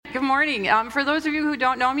Good morning. For those of you who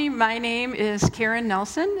don't know me, my name is Karen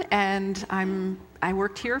Nelson, and I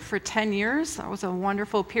worked here for 10 years. That was a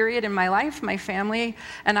wonderful period in my life. My family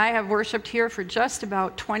and I have worshiped here for just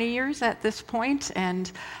about 20 years at this point,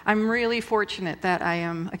 and I'm really fortunate that I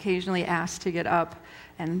am occasionally asked to get up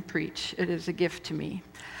and preach. It is a gift to me.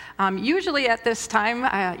 Usually at this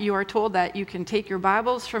time, you are told that you can take your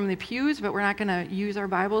Bibles from the pews, but we're not going to use our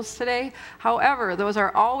Bibles today. However, those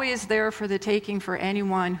are always there for the taking for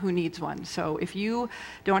anyone who needs one. So if you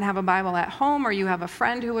don't have a Bible at home or you have a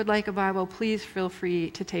friend who would like a Bible, please feel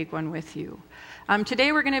free to take one with you.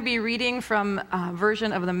 Today we're going to be reading from a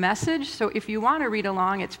version of the Message. So if you want to read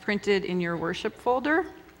along, it's printed in your worship folder,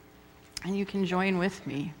 and you can join with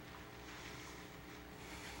me.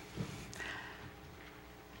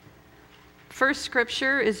 First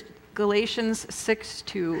scripture is Galatians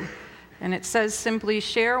 6:2, and it says simply,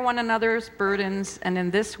 "Share one another's burdens, and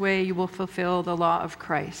in this way you will fulfill the law of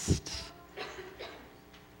Christ."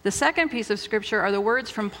 The second piece of scripture are the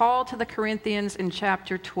words from Paul to the Corinthians in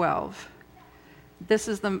chapter 12. This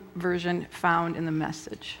is the version found in the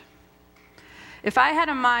Message. "If I had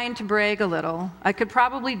a mind to brag a little, I could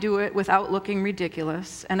probably do it without looking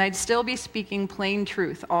ridiculous, and I'd still be speaking plain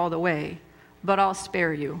truth all the way, but I'll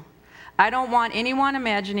spare you. I don't want anyone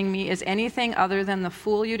imagining me as anything other than the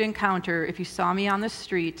fool you'd encounter if you saw me on the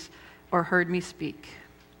street or heard me speak.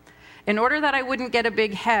 In order that I wouldn't get a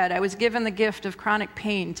big head, I was given the gift of chronic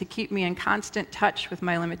pain to keep me in constant touch with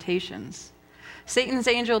my limitations. Satan's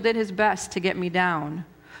angel did his best to get me down.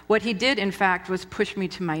 What he did, in fact, was push me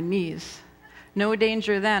to my knees. No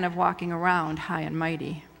danger then of walking around high and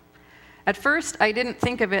mighty. At first, I didn't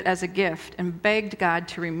think of it as a gift and begged God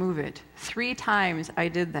to remove it. 3 times I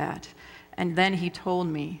did that. And then he told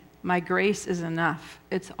me, 'My grace is enough.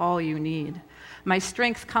 It's all you need. My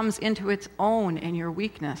strength comes into its own in your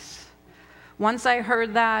weakness.' Once I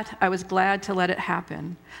heard that, I was glad to let it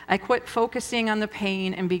happen. I quit focusing on the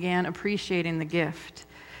pain and began appreciating the gift.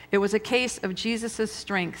 It was a case of Jesus'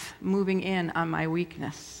 strength moving in on my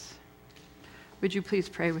weakness." Would you please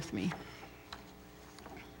pray with me?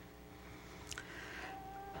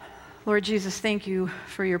 Lord Jesus, thank you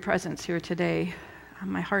for your presence here today.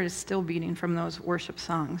 My heart is still beating from those worship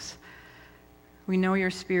songs. We know your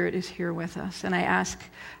Spirit is here with us, and I ask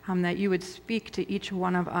that you would speak to each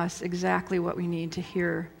one of us exactly what we need to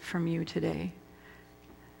hear from you today.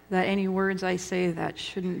 That any words I say that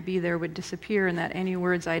shouldn't be there would disappear, and that any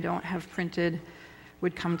words I don't have printed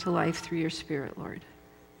would come to life through your Spirit, Lord.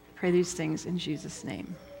 I pray these things in Jesus'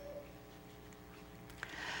 name.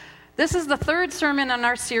 This is the 3rd sermon in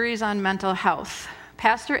our series on mental health.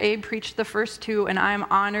 Pastor Abe preached the first 2, and I am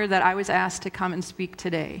honored that I was asked to come and speak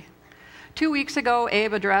today. 2 weeks ago,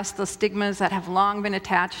 Abe addressed the stigmas that have long been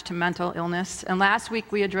attached to mental illness, and last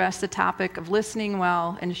week we addressed the topic of listening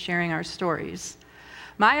well and sharing our stories.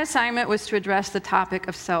 My assignment was to address the topic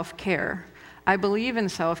of self-care. I believe in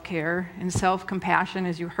self-care and self-compassion,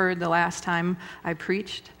 as you heard the last time I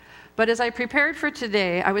preached. But as I prepared for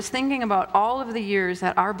today, I was thinking about all of the years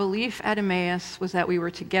that our belief at Emmaus was that we were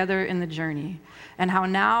together in the journey, and how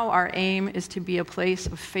now our aim is to be a place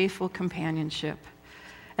of faithful companionship.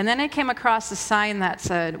 And then I came across a sign that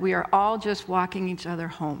said, "We are all just walking each other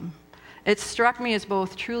home." It struck me as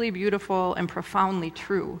both truly beautiful and profoundly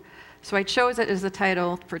true, so I chose it as the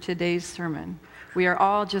title for today's sermon. We are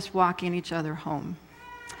all just walking each other home.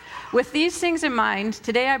 With these things in mind,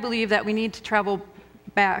 today I believe that we need to travel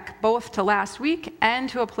back both to last week and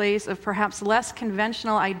to a place of perhaps less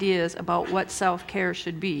conventional ideas about what self-care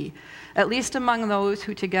should be, at least among those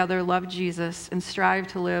who together love Jesus and strive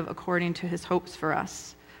to live according to his hopes for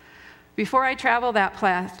us. Before I travel that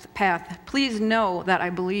path, please know that I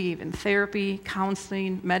believe in therapy,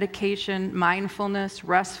 counseling, medication, mindfulness,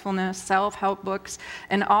 restfulness, self-help books,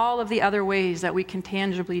 and all of the other ways that we can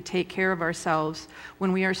tangibly take care of ourselves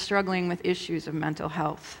when we are struggling with issues of mental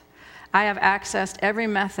health. I have accessed every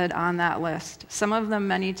method on that list, some of them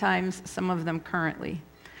many times, some of them currently.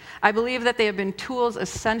 I believe that they have been tools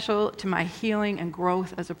essential to my healing and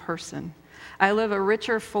growth as a person. I live a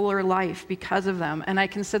richer, fuller life because of them, and I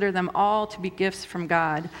consider them all to be gifts from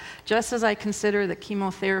God, just as I consider the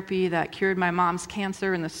chemotherapy that cured my mom's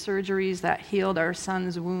cancer and the surgeries that healed our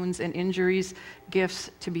son's wounds and injuries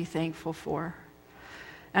gifts to be thankful for.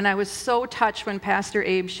 And I was so touched when Pastor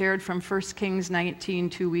Abe shared from 1 Kings 19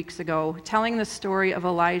 2 weeks ago, telling the story of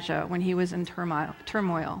Elijah when he was in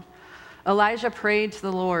turmoil. Elijah prayed to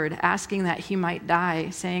the Lord, asking that he might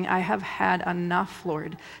die, saying, "I have had enough,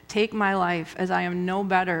 Lord. Take my life, as I am no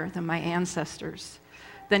better than my ancestors."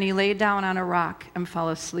 Then he lay down on a rock and fell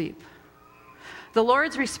asleep. The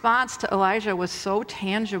Lord's response to Elijah was so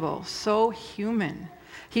tangible, so human.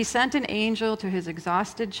 He sent an angel to his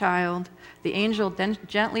exhausted child. The angel then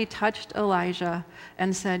gently touched Elijah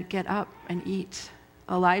and said, "Get up and eat."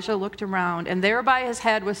 Elijah looked around, and there by his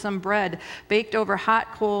head was some bread baked over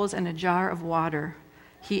hot coals and a jar of water.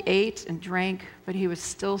 He ate and drank, but he was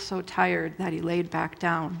still so tired that he laid back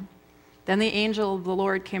down. Then the angel of the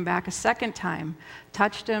Lord came back a second time,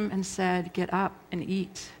 touched him, and said, "Get up and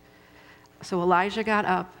eat." So Elijah got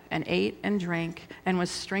up and ate and drank and was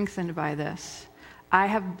strengthened by this. I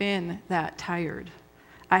have been that tired.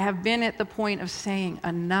 I have been at the point of saying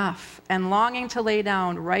enough and longing to lay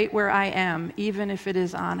down right where I am, even if it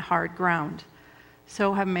is on hard ground.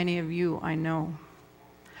 So have many of you, I know.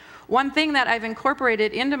 One thing that I've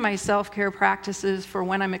incorporated into my self-care practices for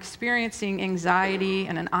when I'm experiencing anxiety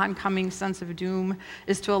and an oncoming sense of doom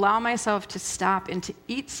is to allow myself to stop and to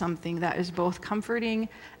eat something that is both comforting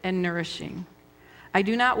and nourishing. I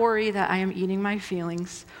do not worry that I am eating my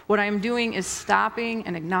feelings. What I am doing is stopping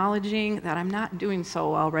and acknowledging that I'm not doing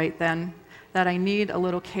so well right then, that I need a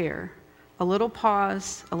little care, a little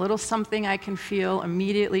pause, a little something I can feel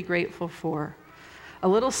immediately grateful for, a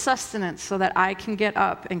little sustenance so that I can get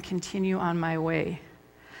up and continue on my way.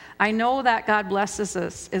 I know that God blesses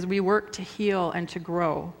us as we work to heal and to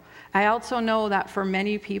grow. I also know that for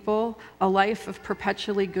many people, a life of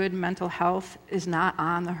perpetually good mental health is not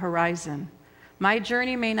on the horizon. My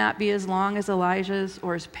journey may not be as long as Elijah's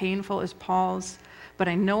or as painful as Paul's, but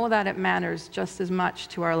I know that it matters just as much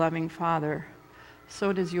to our loving Father.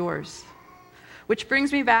 So does yours. Which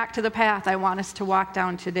brings me back to the path I want us to walk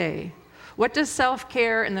down today. What does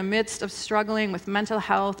self-care in the midst of struggling with mental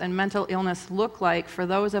health and mental illness look like for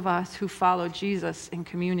those of us who follow Jesus in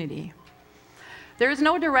community? There is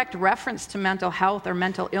no direct reference to mental health or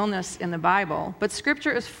mental illness in the Bible, but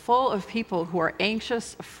Scripture is full of people who are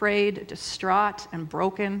anxious, afraid, distraught, and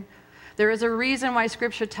broken. There is a reason why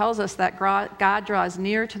Scripture tells us that God draws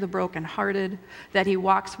near to the brokenhearted, that He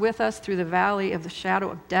walks with us through the valley of the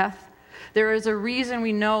shadow of death. There is a reason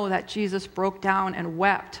we know that Jesus broke down and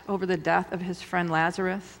wept over the death of His friend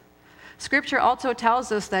Lazarus. Scripture also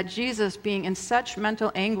tells us that Jesus, being in such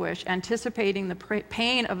mental anguish, anticipating the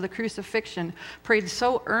pain of the crucifixion, prayed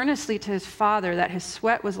so earnestly to His Father that His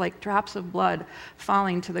sweat was like drops of blood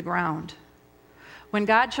falling to the ground. When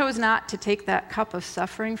God chose not to take that cup of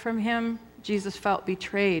suffering from Him, Jesus felt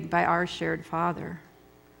betrayed by our shared Father.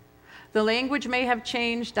 The language may have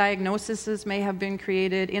changed, diagnoses may have been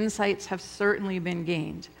created, insights have certainly been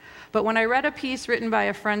gained. But when I read a piece written by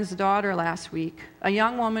a friend's daughter last week, a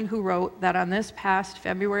young woman who wrote that on this past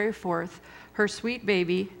February 4th, her sweet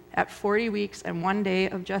baby, at 40 weeks and 1 day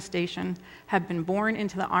of gestation, had been born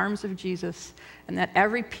into the arms of Jesus, and that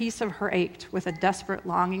every piece of her ached with a desperate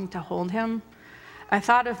longing to hold him, I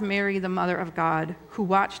thought of Mary, the Mother of God, who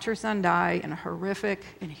watched her son die in a horrific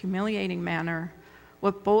and humiliating manner,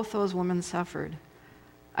 what both those women suffered.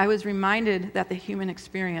 I was reminded that the human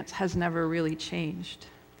experience has never really changed.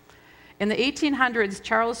 In the 1800s,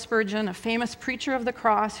 Charles Spurgeon, a famous preacher of the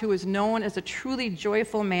cross who was known as a truly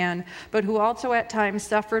joyful man, but who also at times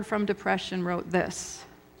suffered from depression, wrote this: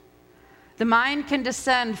 "The mind can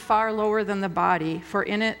descend far lower than the body, for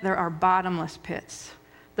in it there are bottomless pits.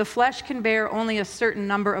 The flesh can bear only a certain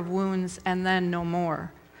number of wounds and then no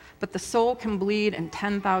more. But the soul can bleed in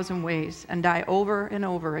 10,000 ways and die over and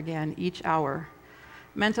over again each hour.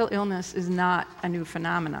 Mental illness is not a new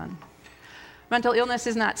phenomenon. Mental illness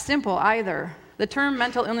is not simple either. The term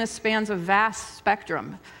mental illness spans a vast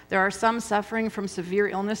spectrum. There are some suffering from severe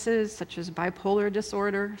illnesses such as bipolar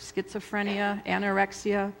disorder, schizophrenia,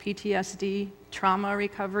 anorexia, PTSD, trauma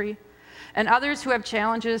recovery, and others who have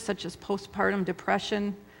challenges such as postpartum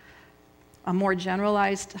depression, a more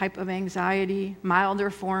generalized type of anxiety, milder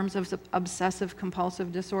forms of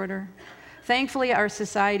obsessive-compulsive disorder. Thankfully, our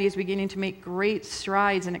society is beginning to make great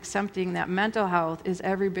strides in accepting that mental health is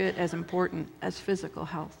every bit as important as physical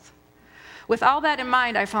health. With all that in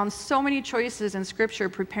mind, I found so many choices in Scripture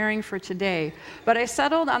preparing for today, but I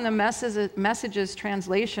settled on the Message's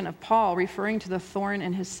translation of Paul referring to the thorn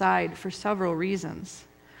in his side for several reasons.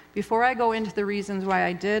 Before I go into the reasons why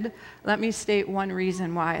I did, let me state one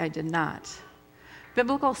reason why I did not.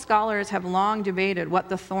 Biblical scholars have long debated what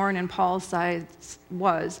the thorn in Paul's side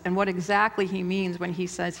was and what exactly he means when he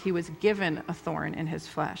says he was given a thorn in his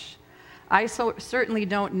flesh. I certainly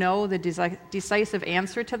don't know the decisive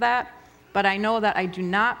answer to that, but I know that I do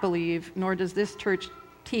not believe, nor does this church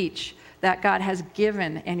teach, that God has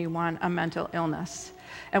given anyone a mental illness.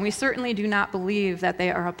 And we certainly do not believe that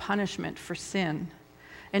they are a punishment for sin.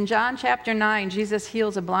 In John chapter 9, Jesus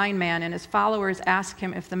heals a blind man, and his followers ask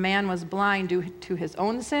him if the man was blind due to his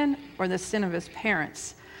own sin or the sin of his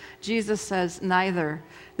parents. Jesus says, neither.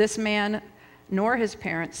 This man nor his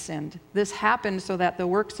parents sinned. This happened so that the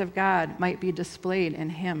works of God might be displayed in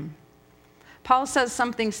him. Paul says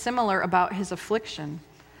something similar about his affliction.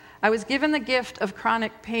 I was given the gift of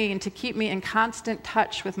chronic pain to keep me in constant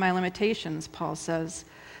touch with my limitations, Paul says.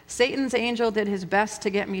 Satan's angel did his best to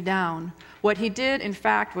get me down. What he did, in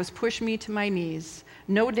fact, was push me to my knees.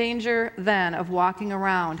 No danger then of walking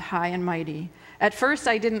around high and mighty. At first,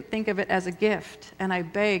 I didn't think of it as a gift, and I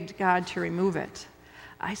begged God to remove it.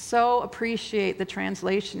 I so appreciate the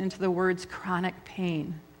translation into the words chronic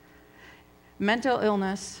pain. Mental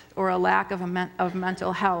illness or a lack of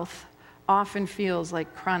mental health often feels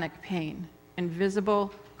like chronic pain,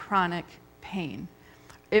 invisible chronic pain.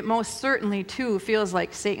 It most certainly, too, feels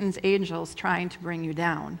like Satan's angels trying to bring you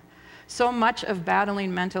down. So much of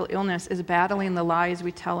battling mental illness is battling the lies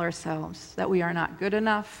we tell ourselves, that we are not good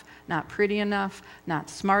enough, not pretty enough, not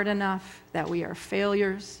smart enough, that we are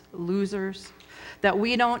failures, losers, that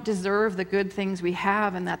we don't deserve the good things we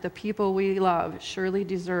have, and that the people we love surely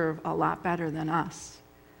deserve a lot better than us.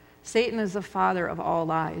 Satan is the father of all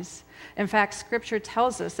lies. In fact, Scripture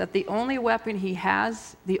tells us that the only weapon he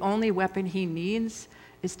has, the only weapon he needs,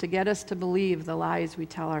 is to get us to believe the lies we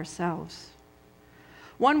tell ourselves.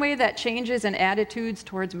 One way that changes in attitudes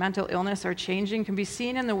towards mental illness are changing can be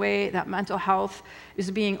seen in the way that mental health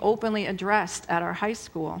is being openly addressed at our high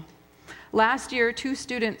school. Last year, 2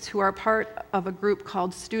 students who are part of a group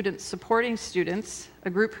called Students Supporting Students,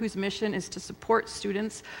 a group whose mission is to support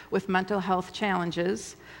students with mental health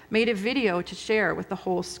challenges, made a video to share with the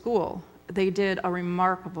whole school. They did a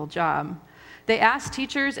remarkable job. They asked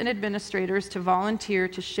teachers and administrators to volunteer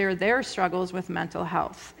to share their struggles with mental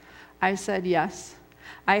health. I said yes.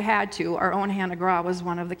 I had to. Our own Hannah Graw was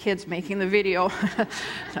one of the kids making the video.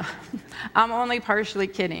 No, I'm only partially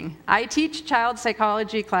kidding. I teach child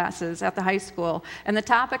psychology classes at the high school, and the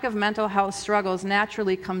topic of mental health struggles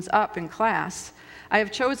naturally comes up in class. I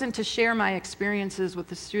have chosen to share my experiences with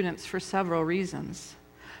the students for several reasons.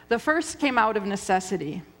 The first came out of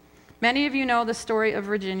necessity. Many of you know the story of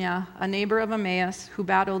Virginia, a neighbor of Emmaus who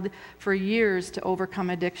battled for years to overcome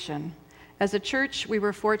addiction. As a church, we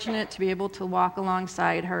were fortunate to be able to walk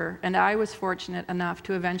alongside her, and I was fortunate enough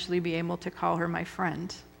to eventually be able to call her my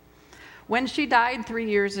friend. When she died 3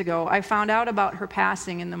 years ago, I found out about her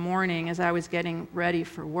passing in the morning as I was getting ready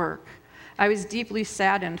for work. I was deeply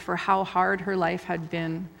saddened for how hard her life had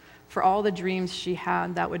been, for all the dreams she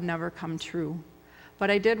had that would never come true. But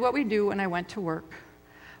I did what we do and I went to work.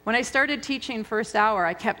 When I started teaching first hour,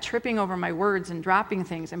 I kept tripping over my words and dropping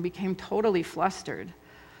things and became totally flustered.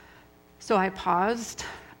 So I paused,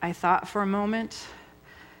 I thought for a moment.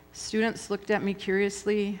 Students looked at me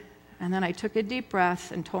curiously, and then I took a deep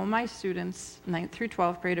breath and told my students, 9th through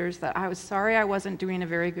 12th graders, that I was sorry I wasn't doing a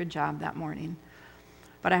very good job that morning.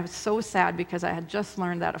 But I was so sad because I had just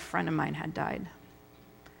learned that a friend of mine had died.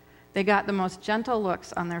 They got the most gentle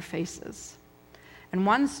looks on their faces. And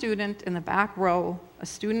one student in the back row, a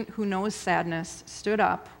student who knows sadness, stood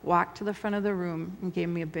up, walked to the front of the room, and gave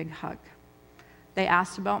me a big hug. They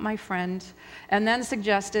asked about my friend, and then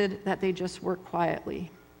suggested that they just work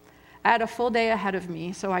quietly. I had a full day ahead of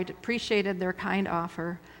me, so I appreciated their kind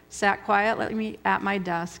offer, sat quietly at my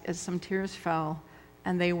desk as some tears fell,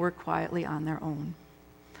 and they worked quietly on their own.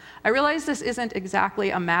 I realize this isn't exactly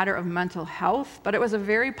a matter of mental health, but it was a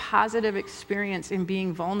very positive experience in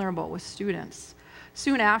being vulnerable with students.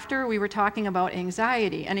 Soon after, we were talking about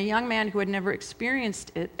anxiety, and a young man who had never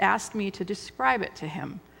experienced it asked me to describe it to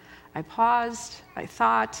him. I paused, I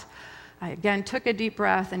thought, I again took a deep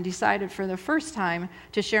breath and decided for the first time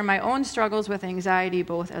to share my own struggles with anxiety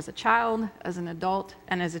both as a child, as an adult,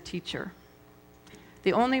 and as a teacher.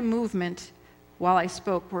 The only movement while I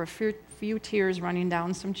spoke were a few tears running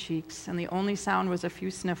down some cheeks, and the only sound was a few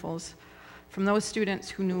sniffles from those students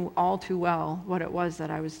who knew all too well what it was that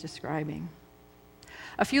I was describing.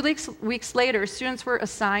 A few weeks later, students were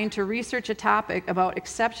assigned to research a topic about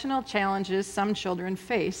exceptional challenges some children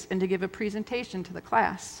face and to give a presentation to the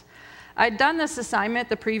class. I'd done this assignment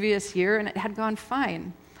the previous year, and it had gone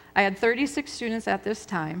fine. I had 36 students at this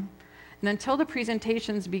time, and until the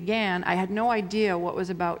presentations began, I had no idea what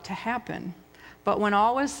was about to happen. But when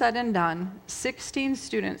all was said and done, 16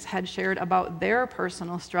 students had shared about their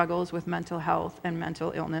personal struggles with mental health and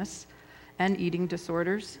mental illness and eating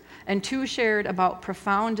disorders, and 2 shared about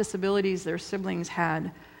profound disabilities their siblings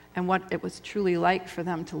had and what it was truly like for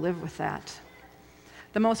them to live with that.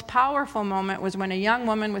 The most powerful moment was when a young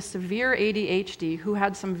woman with severe ADHD, who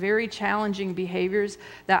had some very challenging behaviors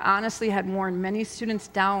that honestly had worn many students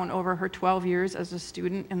down over her 12 years as a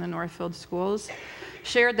student in the Northfield schools,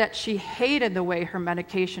 shared that she hated the way her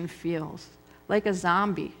medication feels, like a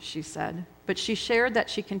zombie, she said. But she shared that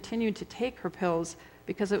she continued to take her pills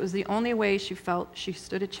because it was the only way she felt she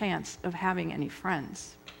stood a chance of having any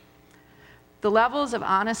friends. The levels of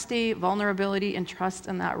honesty, vulnerability, and trust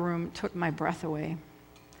in that room took my breath away.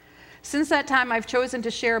 Since that time, I've chosen to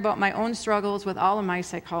share about my own struggles with all of my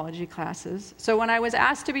psychology classes. So when I was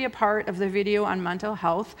asked to be a part of the video on mental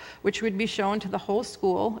health, which would be shown to the whole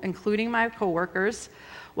school, including my coworkers,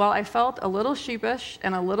 while I felt a little sheepish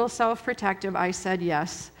and a little self-protective, I said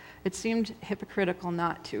yes. It seemed hypocritical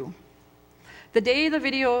not to. The day the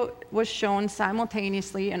video was shown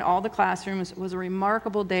simultaneously in all the classrooms was a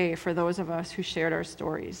remarkable day for those of us who shared our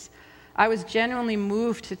stories. I was genuinely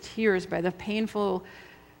moved to tears by the painful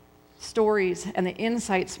stories and the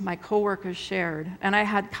insights my coworkers shared, and I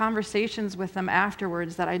had conversations with them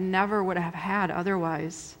afterwards that I never would have had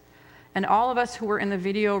otherwise. And all of us who were in the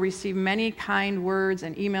video received many kind words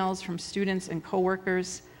and emails from students and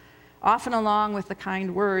coworkers. Often along with the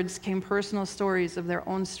kind words came personal stories of their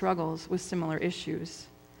own struggles with similar issues.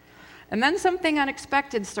 And then something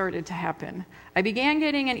unexpected started to happen. I began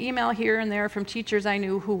getting an email here and there from teachers I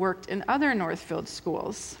knew who worked in other Northfield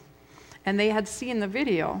schools, and they had seen the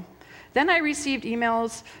video. Then I received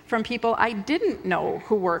emails from people I didn't know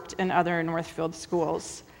who worked in other Northfield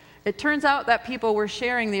schools. It turns out that people were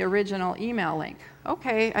sharing the original email link.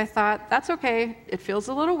 Okay, I thought, that's okay. It feels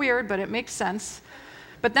a little weird, but it makes sense.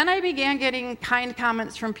 But then I began getting kind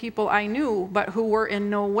comments from people I knew, but who were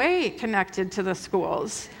in no way connected to the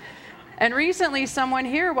schools. And recently, someone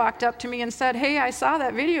here walked up to me and said, "Hey, I saw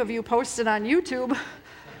that video of you posted on YouTube."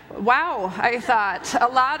 Wow, I thought, a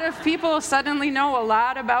lot of people suddenly know a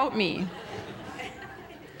lot about me.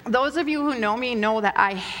 Those of you who know me know that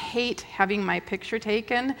I hate having my picture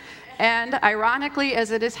taken, and ironically,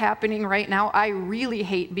 as it is happening right now, I really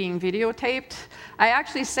hate being videotaped. I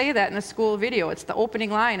actually say that in the school video. It's the opening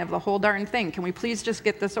line of the whole darn thing. Can we please just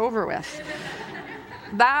get this over with?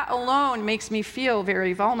 That alone makes me feel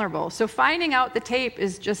very vulnerable. So finding out the tape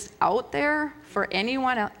is just out there for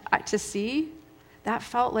anyone to see, that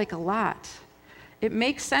felt like a lot. It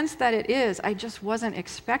makes sense that it is. I just wasn't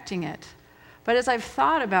expecting it. But as I've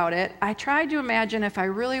thought about it, I tried to imagine if I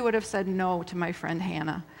really would have said no to my friend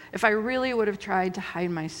Hannah, if I really would have tried to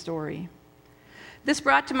hide my story. This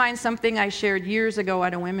brought to mind something I shared years ago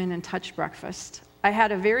at a Women in Touch breakfast. I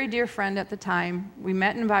had a very dear friend at the time. We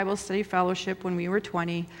met in Bible study fellowship when we were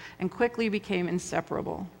 20 and quickly became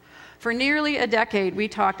inseparable. For nearly a decade, we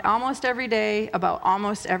talked almost every day about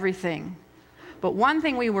almost everything. But one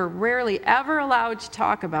thing we were rarely ever allowed to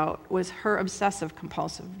talk about was her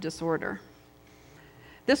obsessive-compulsive disorder.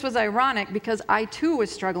 This was ironic because I too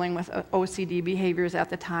was struggling with OCD behaviors at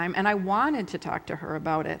the time, and I wanted to talk to her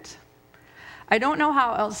about it. I don't know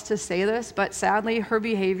how else to say this, but sadly, her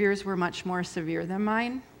behaviors were much more severe than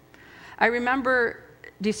mine. I remember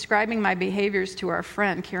describing my behaviors to our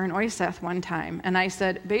friend, Karen Oyseth, one time, and I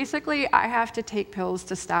said, basically, I have to take pills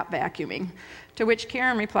to stop vacuuming. To which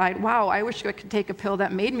Karen replied, "Wow, I wish I could take a pill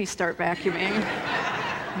that made me start vacuuming."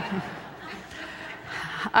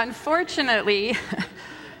 Unfortunately,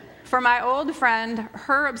 for my old friend,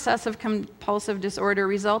 her obsessive-compulsive disorder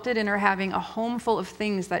resulted in her having a home full of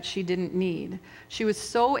things that she didn't need. She was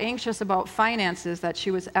so anxious about finances that she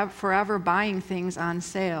was forever buying things on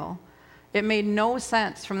sale. It made no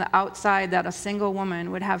sense from the outside that a single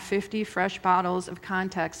woman would have 50 fresh bottles of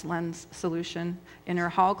contact lens solution in her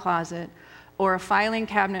hall closet, or a filing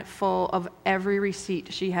cabinet full of every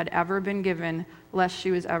receipt she had ever been given, lest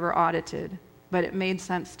she was ever audited. But it made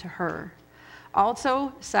sense to her.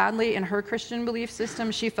 Also, sadly, in her Christian belief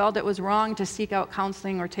system, she felt it was wrong to seek out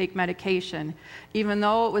counseling or take medication, even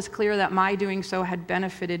though it was clear that my doing so had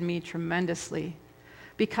benefited me tremendously.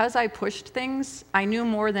 Because I pushed things, I knew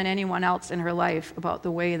more than anyone else in her life about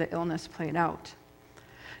the way the illness played out.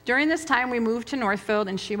 During this time, we moved to Northfield,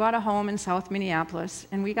 and she bought a home in South Minneapolis,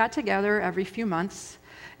 and we got together every few months.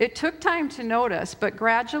 It took time to notice, but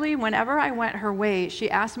gradually, whenever I went her way, she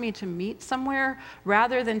asked me to meet somewhere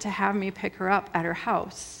rather than to have me pick her up at her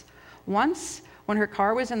house. Once, when her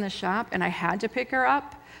car was in the shop and I had to pick her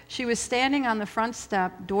up, she was standing on the front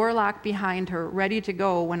step, door locked behind her, ready to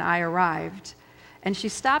go when I arrived. And she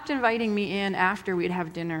stopped inviting me in after we'd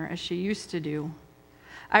have dinner, as she used to do.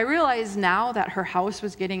 I realize now that her house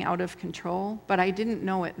was getting out of control, but I didn't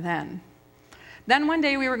know it then. Then one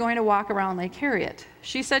day we were going to walk around Lake Harriet.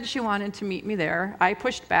 She said she wanted to meet me there. I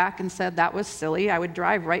pushed back and said that was silly. I would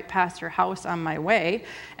drive right past her house on my way,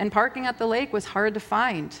 and parking at the lake was hard to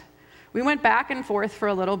find. We went back and forth for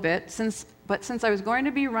a little bit, but since I was going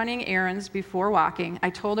to be running errands before walking, I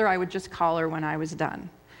told her I would just call her when I was done.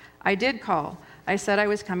 I did call. I said I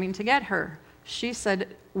was coming to get her. She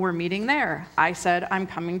said, we're meeting there. I said, I'm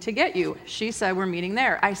coming to get you. She said, we're meeting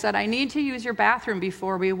there. I said, I need to use your bathroom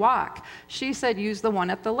before we walk. She said, use the one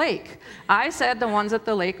at the lake. I said, the ones at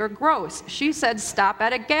the lake are gross. She said, stop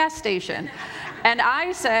at a gas station. And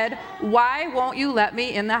I said, why won't you let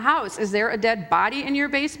me in the house? Is there a dead body in your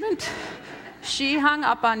basement? She hung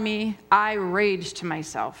up on me. I raged to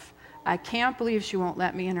myself. I can't believe she won't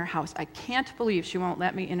let me in her house. I can't believe she won't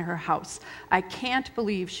let me in her house. I can't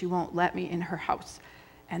believe she won't let me in her house.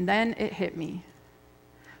 And then it hit me.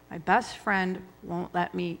 My best friend won't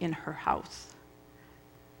let me in her house.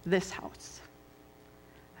 This house.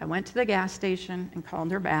 I went to the gas station and called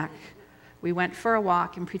her back. We went for a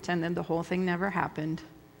walk and pretended the whole thing never happened.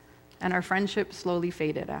 And our friendship slowly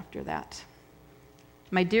faded after that.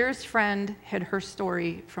 My dearest friend hid her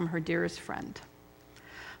story from her dearest friend.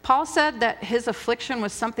 Paul said that his affliction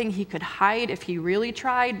was something he could hide if he really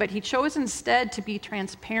tried, but he chose instead to be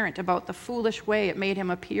transparent about the foolish way it made him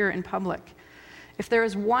appear in public. If there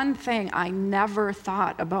is one thing I never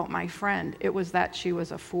thought about my friend, it was that she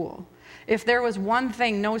was a fool. If there was one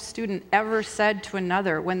thing no student ever said to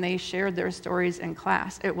another when they shared their stories in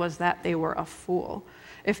class, it was that they were a fool.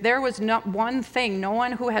 If there was not one thing no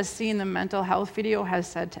one who has seen the mental health video has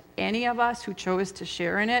said to any of us who chose to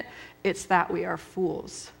share in it, it's that we are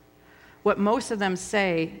fools. What most of them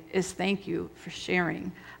say is thank you for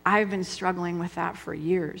sharing. I've been struggling with that for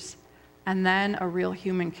years. And then a real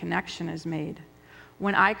human connection is made.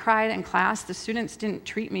 When I cried in class, the students didn't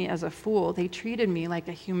treat me as a fool. They treated me like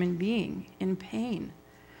a human being in pain.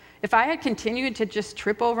 If I had continued to just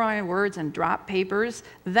trip over my words and drop papers,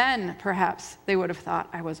 then perhaps they would have thought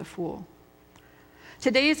I was a fool.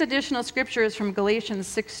 Today's additional scripture is from Galatians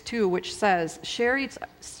 6:2, which says, share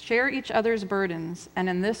each other's burdens, and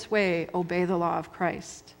in this way obey the law of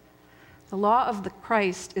Christ. The law of the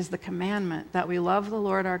Christ is the commandment that we love the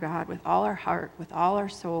Lord our God with all our heart, with all our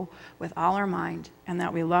soul, with all our mind, and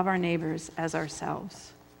that we love our neighbors as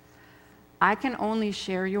ourselves. I can only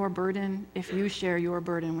share your burden if you share your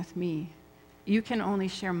burden with me. You can only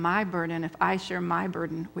share my burden if I share my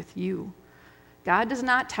burden with you. God does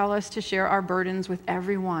not tell us to share our burdens with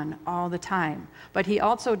everyone all the time, but he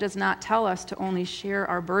also does not tell us to only share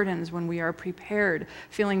our burdens when we are prepared,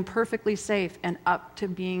 feeling perfectly safe and up to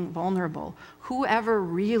being vulnerable. Whoever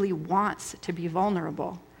really wants to be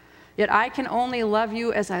vulnerable? Yet I can only love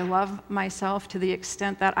you as I love myself to the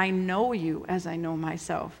extent that I know you as I know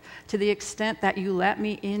myself, to the extent that you let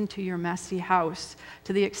me into your messy house,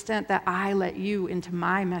 to the extent that I let you into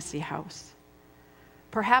my messy house.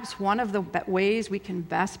 Perhaps one of the ways we can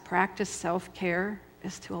best practice self-care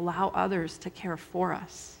is to allow others to care for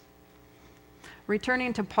us.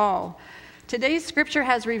 Returning to Paul, today's scripture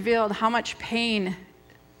has revealed how much pain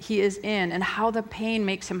he is in and how the pain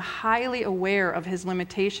makes him highly aware of his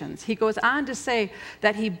limitations. He goes on to say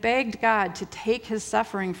that he begged God to take his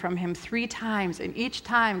suffering from him 3 times, and each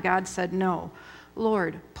time God said, no.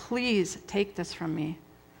 Lord, please take this from me.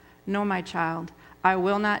 No, my child, I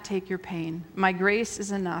will not take your pain. My grace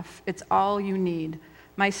is enough. It's all you need.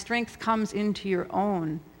 My strength comes into your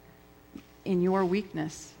own in your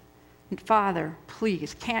weakness. Father,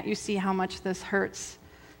 please, can't you see how much this hurts?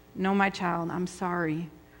 No, my child, I'm sorry,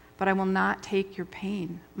 but I will not take your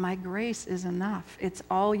pain. My grace is enough. It's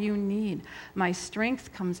all you need. My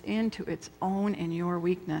strength comes into its own in your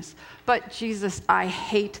weakness. But Jesus, I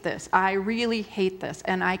hate this. I really hate this,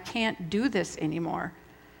 and I can't do this anymore.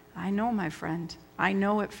 I know, my friend. I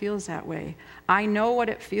know it feels that way. I know what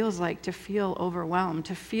it feels like to feel overwhelmed,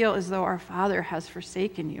 to feel as though our Father has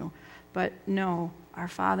forsaken you. But no, our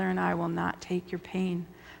Father and I will not take your pain.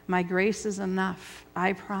 My grace is enough.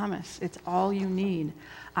 I promise. It's all you need.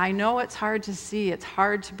 I know it's hard to see, it's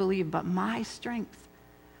hard to believe, but my strength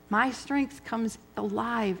comes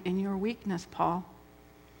alive in your weakness, Paul.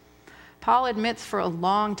 Paul admits for a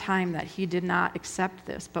long time that he did not accept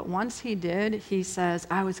this, but once he did, he says,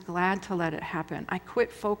 I was glad to let it happen. I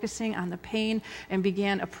quit focusing on the pain and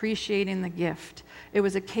began appreciating the gift. It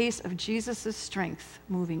was a case of Jesus' strength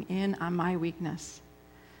moving in on my weakness.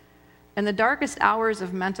 In the darkest hours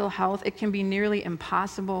of mental health, it can be nearly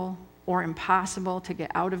impossible to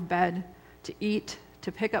get out of bed, to eat,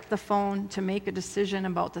 to pick up the phone, to make a decision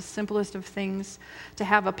about the simplest of things, to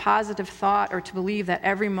have a positive thought, or to believe that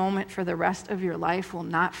every moment for the rest of your life will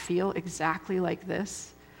not feel exactly like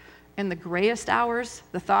this. In the grayest hours,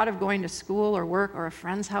 the thought of going to school or work or a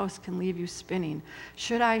friend's house can leave you spinning.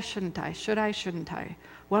 Should I, shouldn't I? Should I, shouldn't I?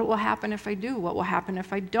 What will happen if I do? What will happen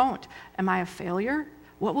if I don't? Am I a failure?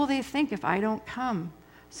 What will they think if I don't come?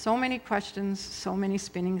 So many questions, so many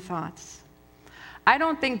spinning thoughts. I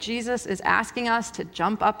don't think Jesus is asking us to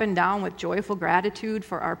jump up and down with joyful gratitude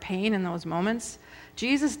for our pain in those moments.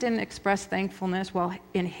 Jesus didn't express thankfulness while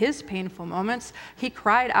in his painful moments. He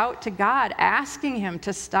cried out to God, asking him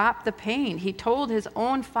to stop the pain. He told his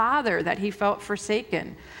own Father that he felt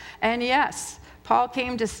forsaken. And yes, Paul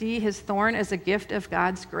came to see his thorn as a gift of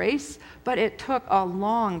God's grace, but it took a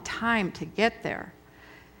long time to get there.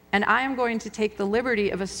 And I am going to take the liberty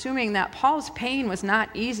of assuming that Paul's pain was not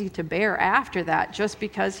easy to bear after that just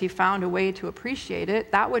because he found a way to appreciate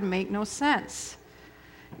it. That would make no sense.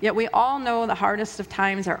 Yet we all know the hardest of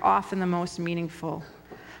times are often the most meaningful.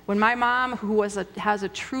 When my mom, who has a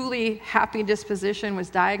truly happy disposition, was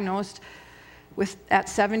diagnosed at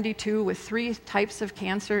 72 with 3 types of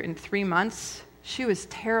cancer in 3 months, she was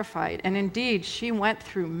terrified. And indeed, she went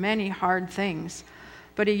through many hard things.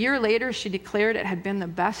 But a year later, she declared it had been the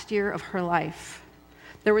best year of her life.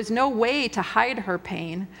 There was no way to hide her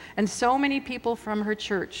pain, and so many people from her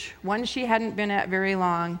church, one she hadn't been at very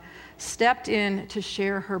long, stepped in to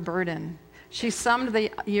share her burden. She summed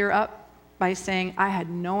the year up by saying, "I had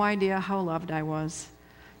no idea how loved I was."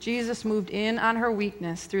 Jesus moved in on her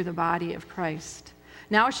weakness through the body of Christ.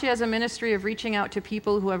 Now she has a ministry of reaching out to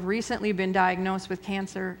people who have recently been diagnosed with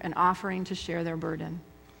cancer and offering to share their burden.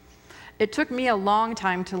 It took me a long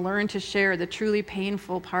time to learn to share the truly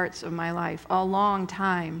painful parts of my life, a long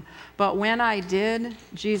time. But when I did,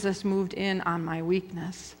 Jesus moved in on my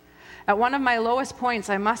weakness. At one of my lowest points,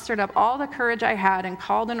 I mustered up all the courage I had and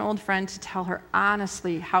called an old friend to tell her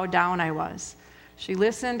honestly how down I was. She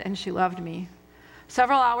listened and she loved me.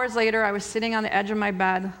 Several hours later, I was sitting on the edge of my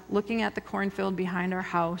bed, looking at the cornfield behind our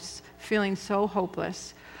house, feeling so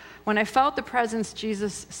hopeless, when I felt the presence of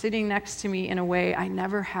Jesus sitting next to me in a way I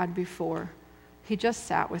never had before. He just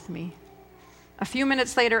sat with me. A few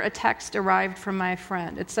minutes later, a text arrived from my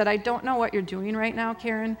friend. It said, "I don't know what you're doing right now,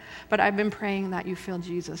 Karen, but I've been praying that you feel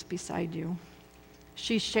Jesus beside you."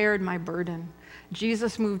 She shared my burden.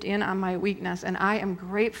 Jesus moved in on my weakness, and I am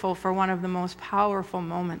grateful for one of the most powerful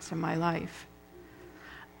moments in my life.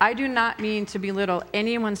 I do not mean to belittle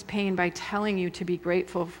anyone's pain by telling you to be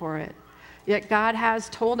grateful for it. Yet God has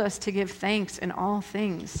told us to give thanks in all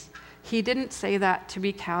things. He didn't say that to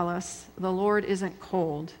be callous. The Lord isn't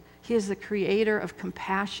cold. He is the creator of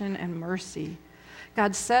compassion and mercy.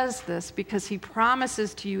 God says this because he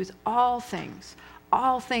promises to use all things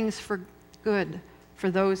for good for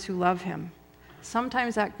those who love him.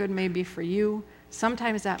 Sometimes that good may be for you.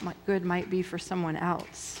 Sometimes that good might be for someone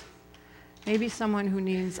else. Maybe someone who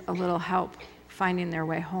needs a little help finding their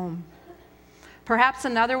way home. Perhaps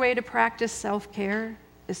another way to practice self-care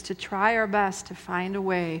is to try our best to find a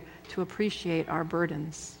way to appreciate our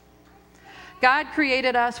burdens. God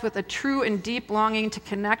created us with a true and deep longing to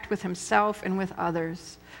connect with himself and with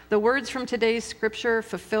others. The words from today's scripture,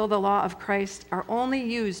 "fulfill the law of Christ," are only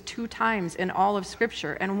used 2 times in all of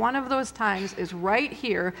scripture. And one of those times is right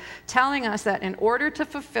here, telling us that in order to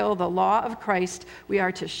fulfill the law of Christ, we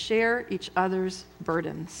are to share each other's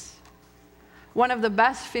burdens. One of the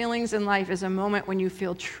best feelings in life is a moment when you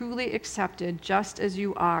feel truly accepted just as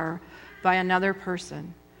you are by another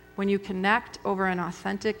person, when you connect over an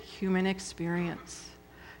authentic human experience.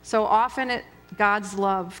 So often God's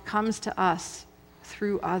love comes to us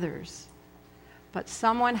through others. But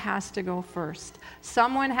someone has to go first.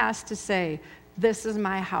 Someone has to say, "This is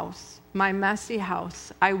my house, my messy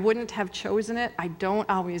house. I wouldn't have chosen it. I don't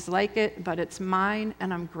always like it, but it's mine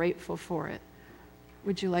and I'm grateful for it."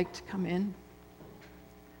 Would you like to come in?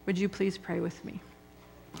 Would you please pray with me?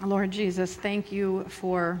 Lord Jesus, thank you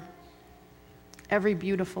for every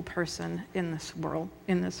beautiful person in this world,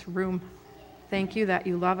 in this room. Thank you that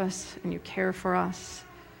you love us and you care for us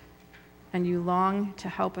and you long to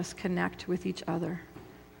help us connect with each other.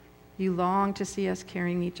 You long to see us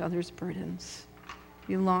carrying each other's burdens.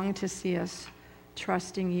 You long to see us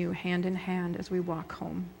trusting you hand in hand as we walk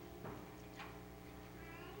home.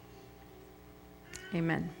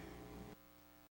 Amen.